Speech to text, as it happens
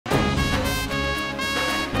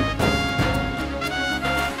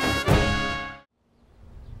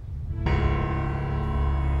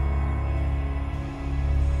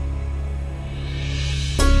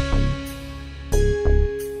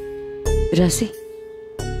राशि,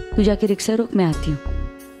 तू जाके रिक्शा रोक, मैं आती हूँ।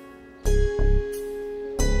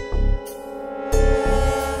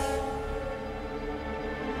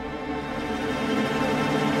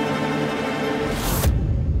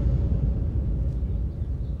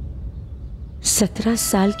 सत्रह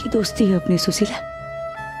साल की दोस्ती है अपनी सुशीला,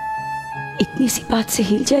 इतनी सी बात से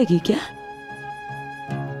हिल जाएगी क्या?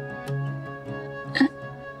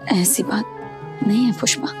 ऐसी बात नहीं है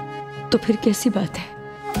पुष्पा। तो फिर कैसी बात है?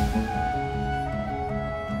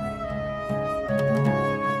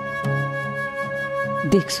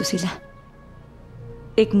 देख सुशीला,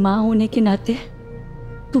 एक माँ होने के नाते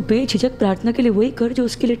तू बेझिझक प्रार्थना के लिए वही कर जो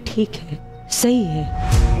उसके लिए ठीक है, सही है,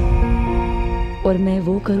 और मैं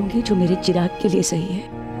वो करूंगी जो मेरे चिराग के लिए सही है।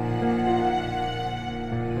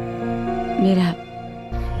 मेरा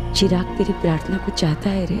चिराग तेरी प्रार्थना को चाहता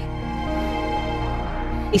है रे,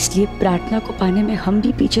 इसलिए प्रार्थना को पाने में हम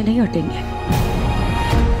भी पीछे नहीं हटेंगे।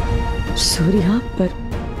 सॉरी हाँ, पर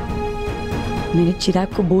मैंने चिराग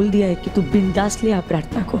को बोल दिया है कि तू बिंदास ले आ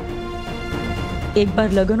प्रार्थना को। एक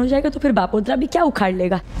बार लगन हो जाएगा तो फिर बापोद्रा भी क्या उखाड़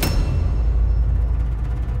लेगा।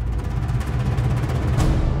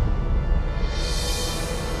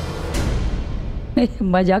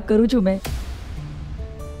 मजाक करूँ छू मैं?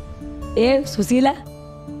 ए सुशीला,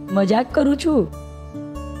 मजाक करूँ छू?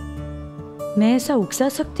 मैं ऐसा उकसा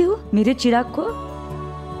सकती हूँ मेरे चिराग को?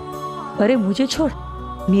 अरे मुझे छोड़,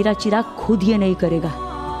 मेरा चिराग खुद ये नहीं करेगा,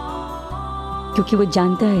 क्योंकि वो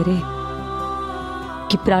जानता है रे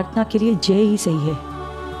कि प्रार्थना के लिए जय ही सही है।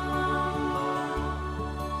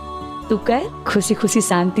 तू कह खुशी खुशी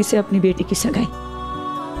शांति से अपनी बेटी की सगाई,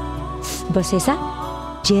 बस ऐसा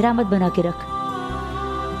चेहरा मत बना के रख।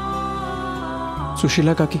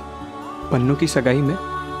 सुशीला काकी, पन्नू की सगाई में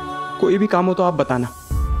कोई भी काम हो तो आप बताना,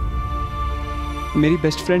 मेरी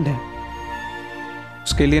बेस्ट फ्रेंड है,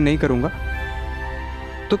 उसके लिए नहीं करूंगा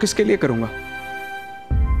तो किसके लिए करूंगा?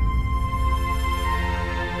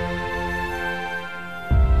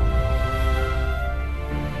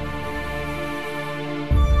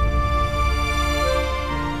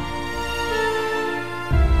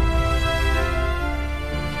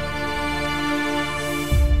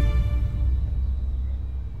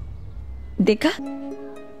 देखा,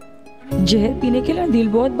 जहर पीने के लिए दिल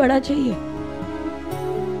बहुत बड़ा चाहिए।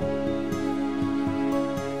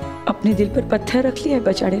 अपने दिल पर पत्थर रख लिया है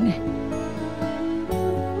बचाड़े ने।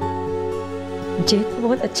 जय तो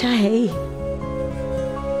बहुत अच्छा है ही,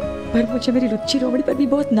 पर मुझे मेरी लुच्ची रोबड़ी पर भी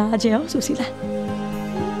बहुत नाज है। सुशीला,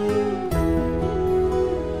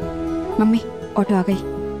 मम्मी ऑटो आ गई।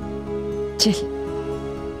 चल,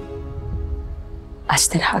 आज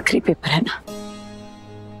तेरा आखिरी पेपर है ना,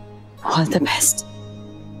 ऑल द बेस्ट।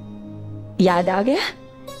 याद आ गया?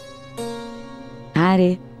 हाँ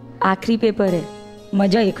रे, आखिरी पेपर है,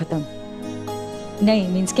 मजा ही खत्म। नहीं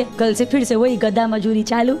मीन्स के कल से फिर से वही गधा मजूरी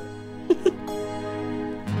चालू।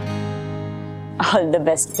 ऑल द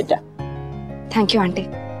बेस्ट बेटा। Thank you aunty.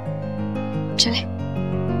 चले।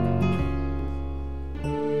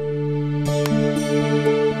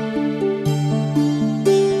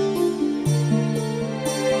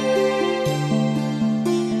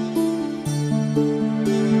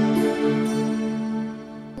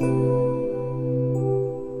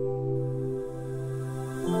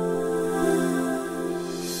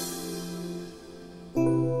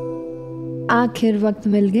 आखिर वक्त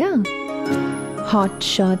मिल गया hot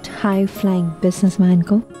shot high flying businessman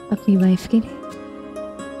को अपनी वाइफ के लिए।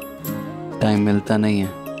 टाइम मिलता नहीं है,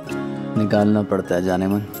 निकालना पड़ता है जाने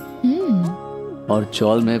मन। और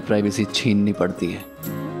चौल में प्राइवेसी छीननी पड़ती है।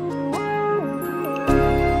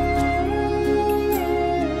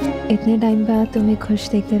 इतने टाइम बाद तुम्हें खुश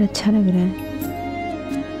देखकर अच्छा लग रहा है।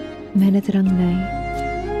 मेहनत रंग लाई।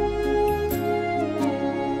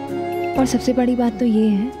 और सबसे बड़ी बात तो ये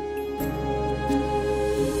है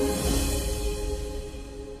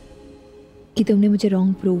कि तुमने मुझे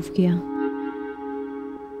रॉन्ग प्रूव किया।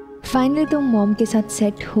 फाइनली तुम मॉम के साथ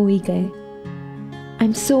सेट हो ही गए। I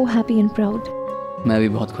am so happy and proud. मैं भी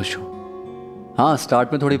बहुत खुश हूँ। हाँ,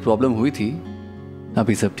 स्टार्ट में थोड़ी प्रॉब्लम हुई थी,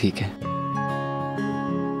 अभी सब ठीक है।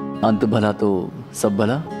 अंत भला तो सब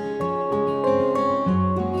भला,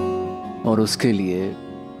 और उसके लिए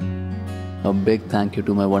a big thank you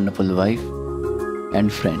to my wonderful wife and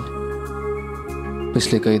friend।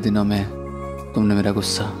 पिछले कई दिनों में तुमने मेरा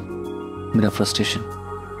गुस्सा, मेरा फ्रस्ट्रेशन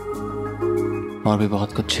और भी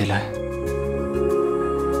बहुत कुछ झेला है।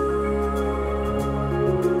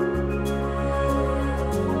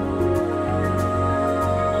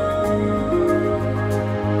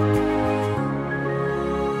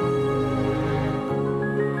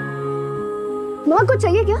 माँ कुछ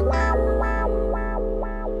चाहिए क्या?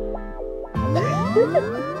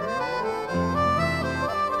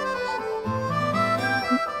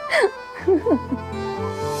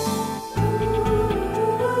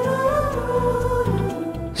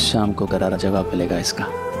 शाम को करारा जवाब मिलेगा इसका।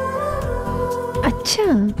 अच्छा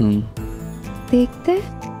देखते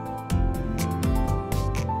हैं।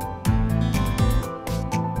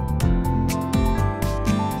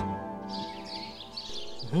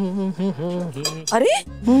 अरे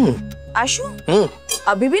आशु,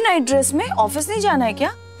 अभी भी नाइट ड्रेस में ऑफिस नहीं जाना है क्या?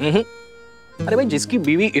 अरे भाई, जिसकी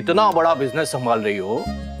बीवी इतना बड़ा बिजनेस संभाल रही हो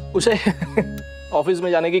उसे ऑफिस में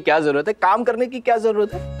जाने की क्या जरूरत है, काम करने की क्या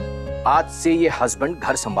जरूरत है। आज से ये हस्बैंड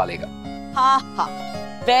घर संभालेगा। हाँ हाँ,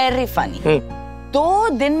 वेरी फनी। 2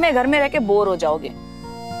 दिन में घर में रह के बोर हो जाओगे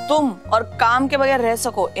तुम, और काम के बगैर रह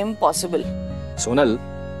सको, इम्पॉसिबल। सोनल,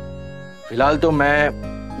 फिलहाल तो मैं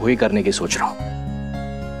वही करने की सोच रहा हूँ।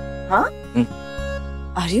 हाँ?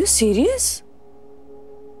 Are you serious?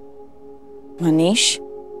 मनीष,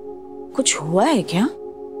 कुछ हुआ है क्या?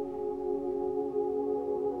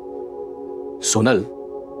 सोनल,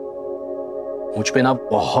 मुझ पे ना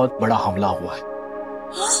बहुत बड़ा हमला हुआ है।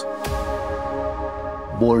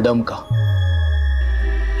 बोर्डम का।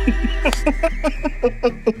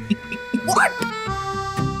 What?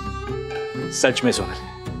 सच में सोनल,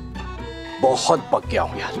 बहुत पक गया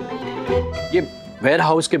हूं यार। ये वेयर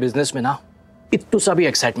हाउस के बिजनेस में ना इतना सा भी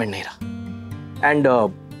एक्साइटमेंट नहीं रहा। And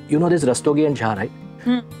you know this Rastogi and Jha, right?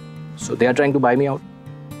 So they are trying to bye me out.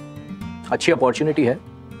 अच्छी अपॉर्चुनिटी है,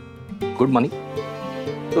 गुड मनी।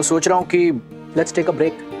 तो सोच रहा हूं कि लेट्स टेक अ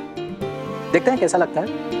ब्रेक, देखते हैं कैसा लगता है।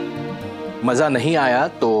 मजा नहीं आया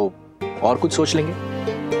तो और कुछ सोच लेंगे।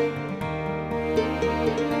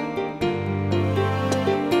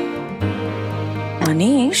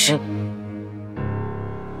 Manish,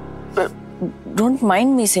 don't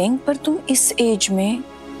mind me saying, पर तुम इस एज में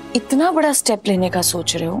इतना बड़ा स्टेप लेने का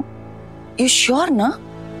सोच रहे हो? यू श्योर ना?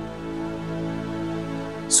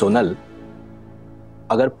 सोनल,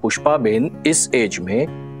 अगर पुष्पा बेन इस एज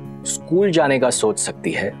में स्कूल जाने का सोच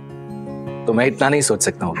सकती है तो मैं इतना नहीं सोच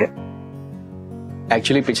सकता हूं क्या?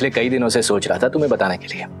 एक्चुअली पिछले कई दिनों से सोच रहा था तुम्हें बताने के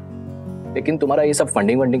लिए, लेकिन तुम्हारा ये सब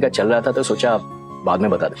फंडिंग वंडिंग का चल रहा था तो सोचा बाद में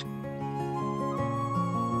बता दे।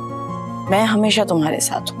 मैं हमेशा तुम्हारे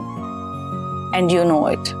साथ हूं, एंड यू नो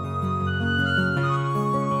इट।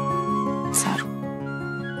 सारू,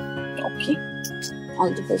 okay, all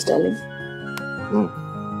the best darling.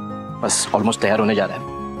 बस ऑलमोस्ट तैयार होने जा रहा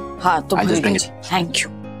है। हाँ तो थैंक यू।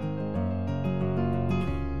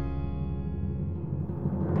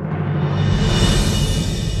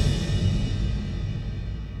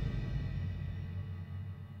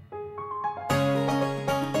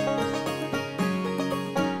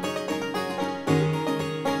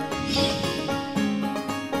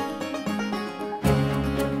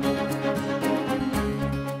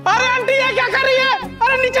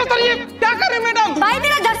 क्या कर रहे मैडम? भाई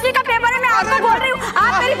मेरा 10वीं का पेपर है, मैं आपको बोल रही हूँ,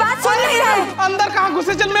 आप मेरी बात सुन नहीं रहे। अंदर कहाँ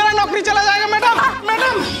घुसे? चल, मेरा नौकरी चला जाएगा मैडम।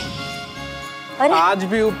 मैडम, अरे आज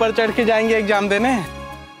भी ऊपर चढ़ के जाएंगे एग्जाम देने?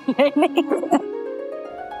 नहीं।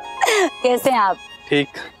 कैसे हैं आप? ठीक।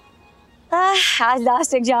 आज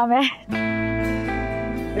लास्ट एग्जाम है,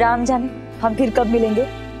 राम जाने हम फिर कब मिलेंगे,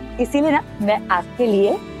 इसीलिए ना मैं आपके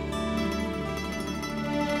लिए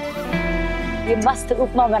ये मस्त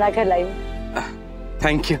उपमा बना कर लाई हूँ।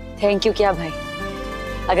 Thank you. थैंक यू क्या भाई,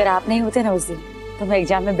 अगर आप नहीं होते ना उस दिन तो मैं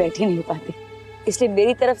एग्जाम में बैठ ही नहीं पाती, इसलिए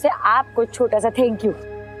मेरी तरफ से आपको छोटा सा थैंक यू।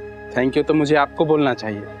 थैंक यू तो मुझे आपको बोलना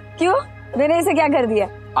चाहिए। क्यों? मैंने इसे क्या कर दिया?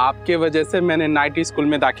 आपके वजह से मैंने नाइट स्कूल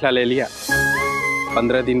में दाखिला ले लिया।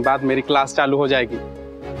 15 दिन बाद मेरी क्लास चालू हो जाएगी।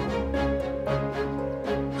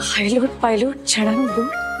 हाईलोट पायलोट छड़ांग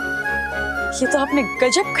दूर, ये तो आपने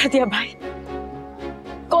गजब कर दिया भाई।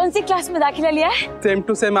 कौन सी क्लास में दाखिला लिया है? सेम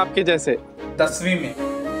टू सेम आपके जैसे, 10वीं में।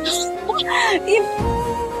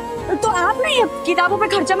 तो आप ना ये किताबों पे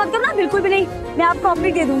खर्चा मत करना, बिल्कुल भी नहीं। मैं आपको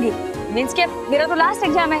कॉपी दे दूंगी। मींस के मेरा तो लास्ट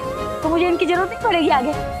एग्जाम है तो मुझे इनकी जरूरत नहीं पड़ेगी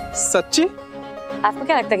आगे। सच्ची? आपको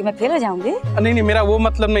क्या लगता है कि मैं फेल हो जाऊंगी? नहीं नहीं, मेरा वो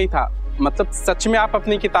मतलब नहीं था। मतलब सच में आप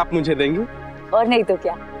अपनी किताब मुझे देंगे? और नहीं तो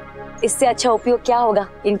क्या, इससे अच्छा उपयोग क्या होगा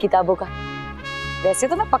इन किताबों का। वैसे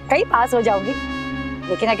तो मैं पक्का ही पास हो जाऊंगी,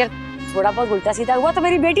 लेकिन अगर थोड़ा बहुत उल्टा सीधा हुआ तो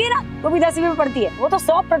मेरी बेटी है ना, वो भी 10वीं में पढ़ती है, वो तो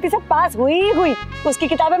 100% पास हुई। उसकी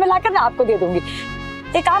किताबें मैं लाकर ना आपको दे दूंगी।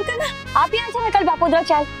 एक काम करना, आप यहाँ से, मैं कल बापोद्रा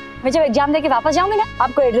चाल, मैं जब एग्जाम देके वापस जाऊंगी ना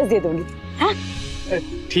आपको एड्रेस दे दूंगी। हाँ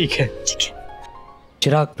ठीक है।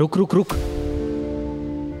 चिराग रुक रुक रुक,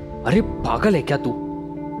 अरे पागल है क्या तू?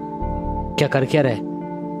 क्या कर क्या रहे?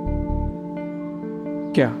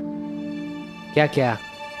 क्या क्या क्या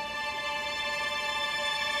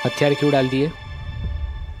हथियार क्यों डाल दिए?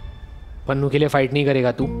 पन्नू के लिए फाइट नहीं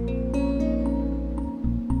करेगा तू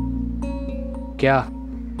क्या?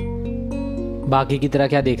 बाकी की तरह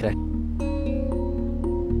क्या देख रहा है?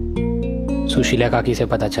 सुशीला काकी से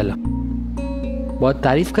पता चला, बहुत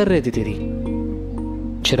तारीफ कर रहे थे तेरी।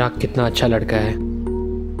 चिराग कितना अच्छा लड़का है।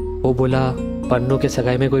 वो बोला पन्नू के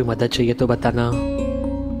सगाई में कोई मदद चाहिए तो बताना,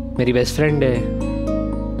 मेरी बेस्ट फ्रेंड है,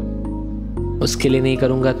 उसके लिए नहीं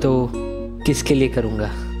करूंगा तो किसके लिए करूंगा।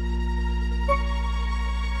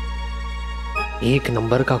 एक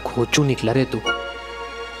नंबर का खोचू निकला रे तू।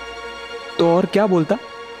 तो और क्या बोलता?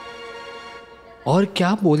 और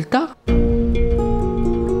क्या बोलता?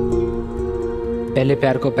 पहले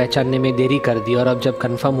प्यार को पहचानने में देरी कर दी और अब जब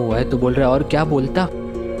कंफर्म हुआ है तो बोल रहा है और क्या बोलता।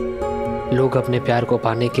 लोग अपने प्यार को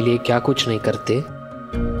पाने के लिए क्या कुछ नहीं करते,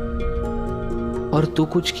 और तू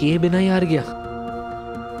कुछ किए बिना ही हार गया।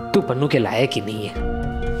 तू पन्नू के लायक ही नहीं है।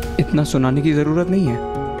 इतना सुनाने की जरूरत नहीं है।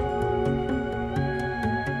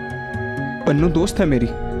 पन्नू दोस्त है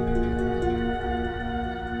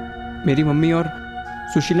मेरी मम्मी और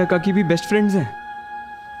सुशीला काकी भी बेस्ट फ्रेंड्स हैं।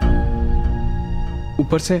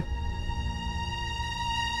 ऊपर से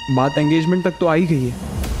बात एंगेजमेंट तक तो आ ही गई है,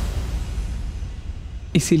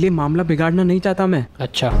 इसीलिए मामला बिगाड़ना नहीं चाहता मैं।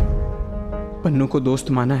 अच्छा, पन्नू को दोस्त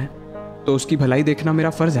माना है तो उसकी भलाई देखना मेरा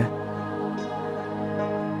फर्ज है।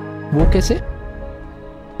 वो कैसे?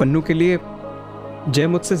 पन्नू के लिए जय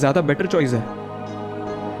मुझसे ज्यादा बेटर चॉइस है।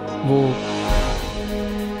 वो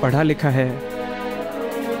पढ़ा लिखा है,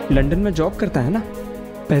 लंदन में जॉब करता है ना,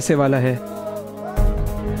 पैसे वाला है।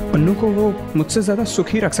 पन्नू को वो मुझसे ज्यादा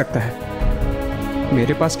सुखी रख सकता है।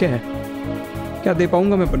 मेरे पास क्या है, क्या दे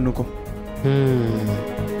पाऊंगा मैं पन्नू को?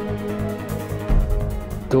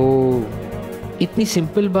 तो इतनी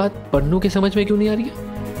सिंपल बात पन्नू के समझ में क्यों नहीं आ रही है?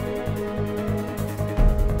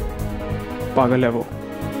 पागल है वो।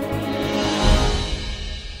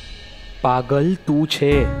 पागल तू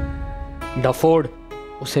छे डफोड़।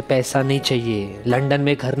 उसे पैसा नहीं चाहिए, लंदन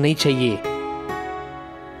में घर नहीं चाहिए,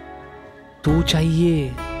 तू चाहिए।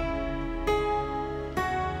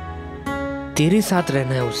 तेरे साथ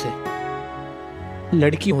रहना है उसे।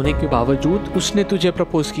 लड़की होने के बावजूद उसने तुझे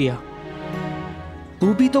प्रपोज किया।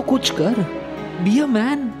 तू भी तो कुछ कर, बी अ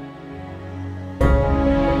मैन।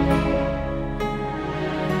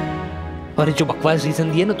 और ये जो बकवास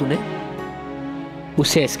रीजन दिए ना तूने,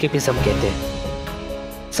 उसे एस्केपिज्म कहते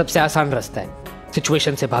हैं। सबसे आसान रास्ता है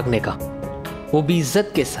सिचुएशन से भागने का, वो भी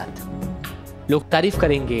इज्जत के साथ। लोग तारीफ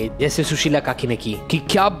करेंगे जैसे सुशीला काकी ने की कि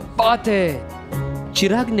क्या बात है,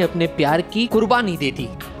 चिराग ने अपने प्यार की कुर्बानी दे दी।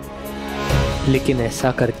 लेकिन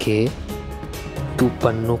ऐसा करके तू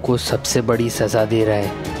पन्नू को सबसे बड़ी सजा दे रहा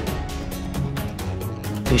है।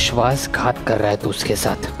 विश्वासघात कर रहा है तू उसके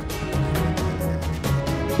साथ।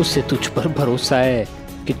 उससे तुझ पर भरोसा है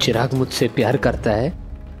कि चिराग मुझसे प्यार करता है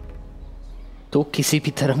तो किसी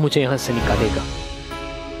भी तरह मुझे यहां से निकालेगा।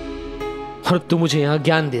 और तू मुझे यहां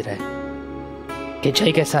ज्ञान दे रहा है कि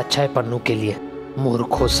जय कैसा अच्छा है पन्नू के लिए।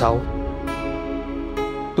 मूर्खो साओ।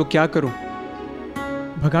 तो क्या करूं?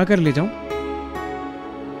 भगा कर ले जाऊं?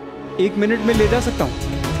 1 मिनट में ले जा सकता हूं,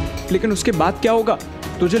 लेकिन उसके बाद क्या होगा?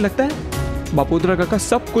 तुझे लगता है बापोद्रा काका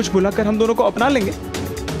सब कुछ भुलाकर हम दोनों को अपना लेंगे?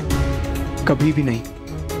 कभी भी नहीं।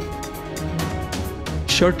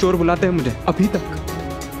 शर्ट चोर बुलाते हैं मुझे अभी तक।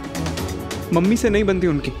 मम्मी से नहीं बनती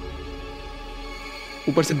उनकी।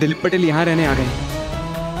 ऊपर से दिलीप पटेल यहां रहने आ गए,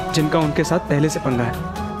 जिनका उनके साथ पहले से पंगा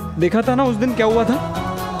है। देखा था ना उस दिन क्या हुआ था?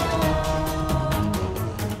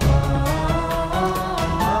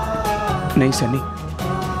 नहीं सनी,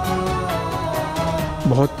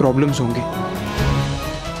 बहुत प्रॉब्लम्स होंगे,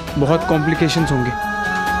 बहुत कॉम्प्लिकेशंस होंगे।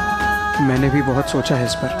 मैंने भी बहुत सोचा है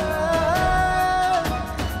इस पर।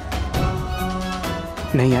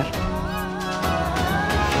 नहीं यार,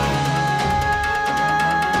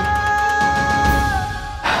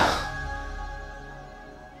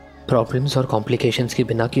 प्रॉब्लम्स और कॉम्प्लिकेशंस के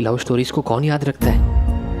बिना की लव स्टोरीज को कौन याद रखता है?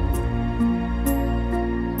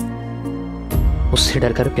 उससे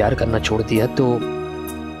डरकर प्यार करना छोड़ दिया तो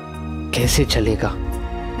कैसे चलेगा?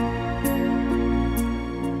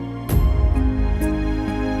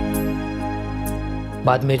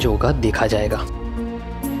 बाद में जो होगा देखा जाएगा।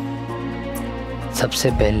 सबसे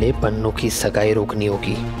पहले पन्नू की सगाई रोकनी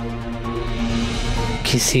होगी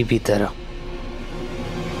किसी भी तरह।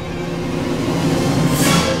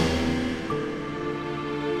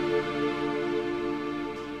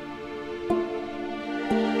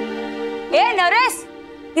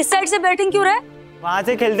 इस साइड से बैटिंग क्यों रहा है? वहां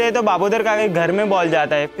से खेलते हैं तो बाबूदर का घर में बॉल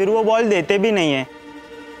जाता है, फिर वो बॉल देते भी नहीं है।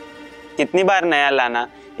 कितनी बार नया लाना,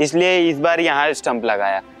 इसलिए इस बार यहाँ स्टंप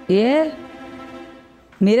लगाया। ये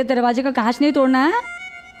मेरे दरवाजे का कांच नहीं तोड़ना है,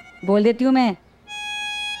 बोल देती हूँ मैं।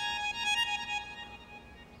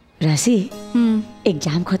 राशि,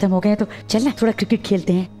 एग्जाम खत्म हो गए तो चल ना थोड़ा क्रिकेट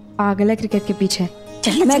खेलते हैं। पागल है क्रिकेट के पीछे।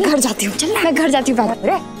 चल मैं घर जाती हूँ। मैं घर जाती हूँ।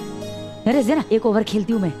 अरे ना 1 ओवर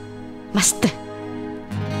खेलती हूँ मैं, मस्त।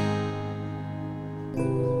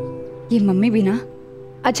 ये मम्मी भी ना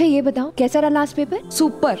अच्छा ये बताओ कैसा रहा लास्ट पेपर?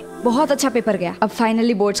 सुपर, बहुत अच्छा पेपर गया। अब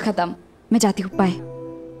फाइनली बोर्ड्स खत्म। मैं जाती हूँ, बाय।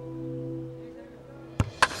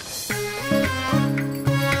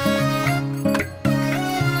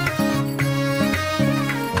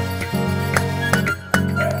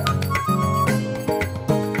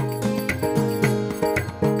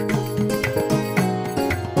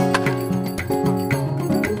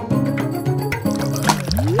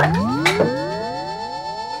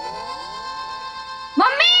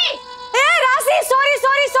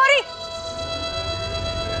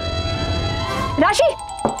 राशि,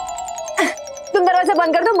 तुम दरवाजा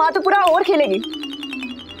बंद कर दो, माँ तो पूरा और खेलेगी।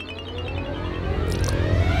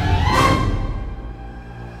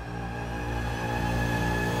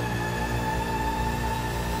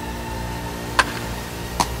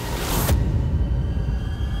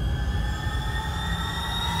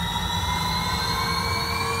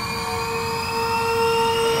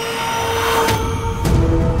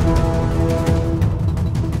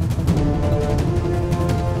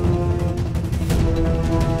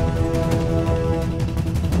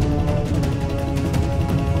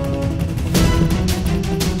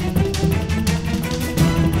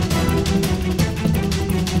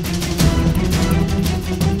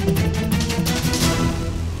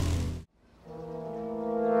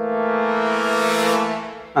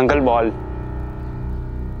 Uncle ball.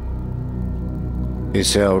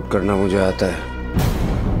 इसे आउट करना मुझे आता है।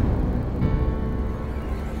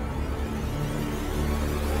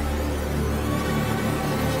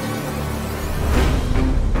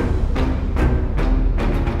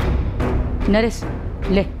 नरेश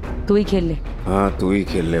ले, तू ही खेल ले। हाँ तू ही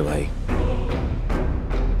खेल ले भाई।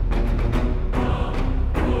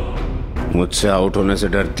 मुझसे आउट होने से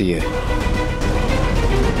डरती है।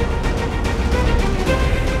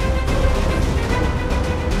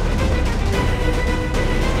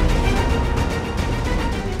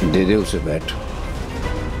 दे दे उसे बैट।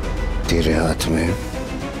 तेरे हाथ में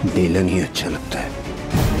बेलन ही अच्छा लगता है।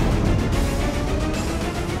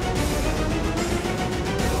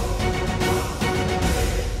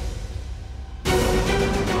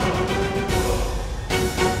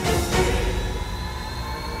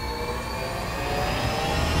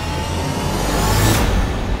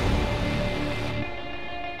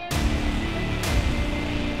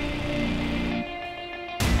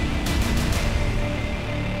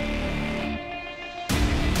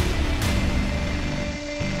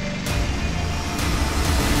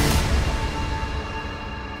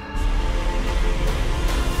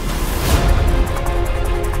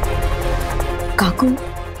 काकू,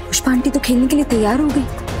 पुष्पा आंटी तो खेलने के लिए तैयार हो गई।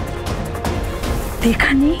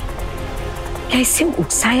 देखा नहीं कैसे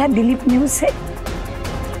उकसाया दिलीप ने उसे।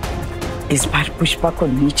 इस बार पुष्पा को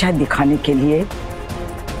नीचा दिखाने के लिए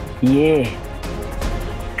ये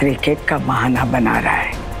क्रिकेट का बहाना बना रहा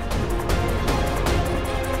है।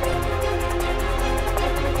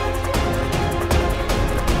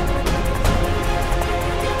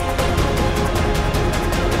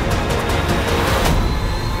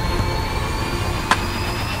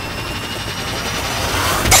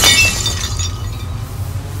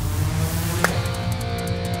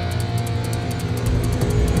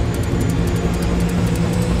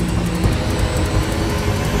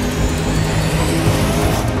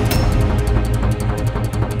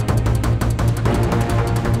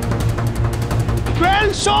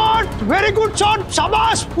 वेरी गुड शॉट,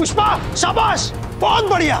 शाबाश पुष्पा, शाबाश, बहुत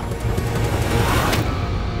बढ़िया।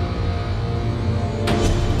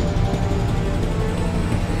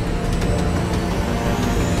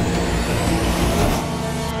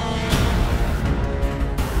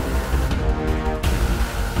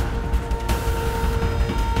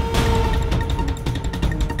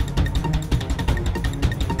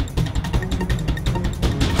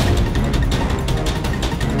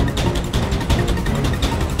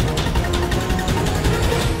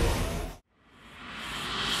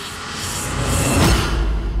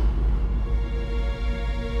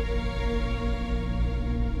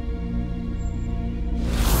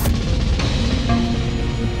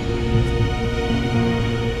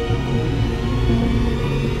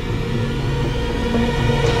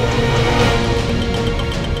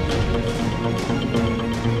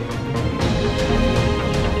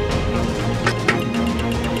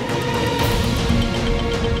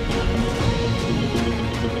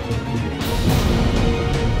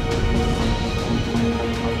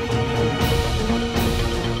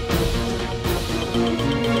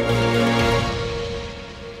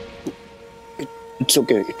 इट्स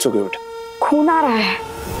ओके बेटा। खून आ रहा है।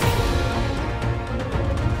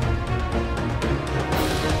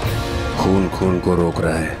 खून खून को रोक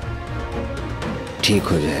रहा है, ठीक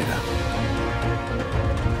हो जाएगा।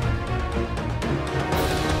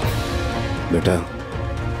 बेटा,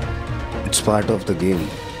 it's part of the game.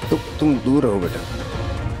 तुम दूर रहो बेटा,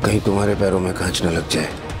 कहीं तुम्हारे पैरों में कांच न लग जाए।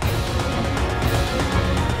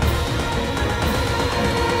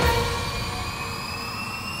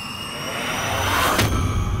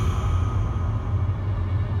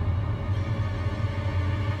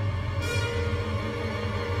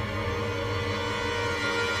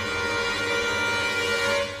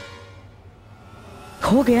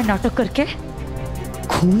 हो गया नाटक करके।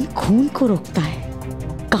 खून खून को रोकता है,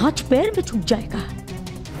 कांच पैर में छूट जाएगा।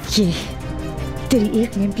 ये तेरी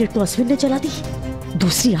एक नेम प्लेट तो अश्विन ने जला दी,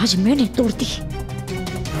 दूसरी आज मैंने तोड़ दी।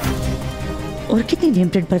 और कितनी नेम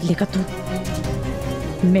प्लेट बदलेगा तू,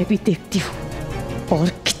 मैं भी देखती हूँ और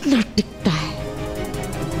कितना टिकता है।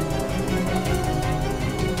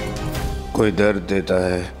 कोई दर्द देता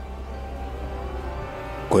है,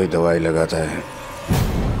 कोई दवाई लगाता है।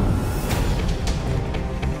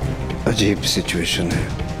 अजीब सिचुएशन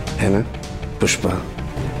है ना Pushpa?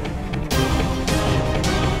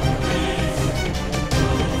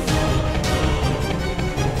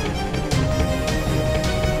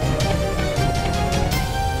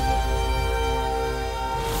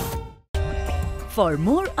 For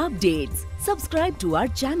more updates, subscribe to our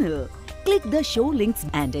channel, click the show links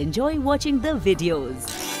and enjoy watching the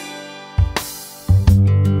videos.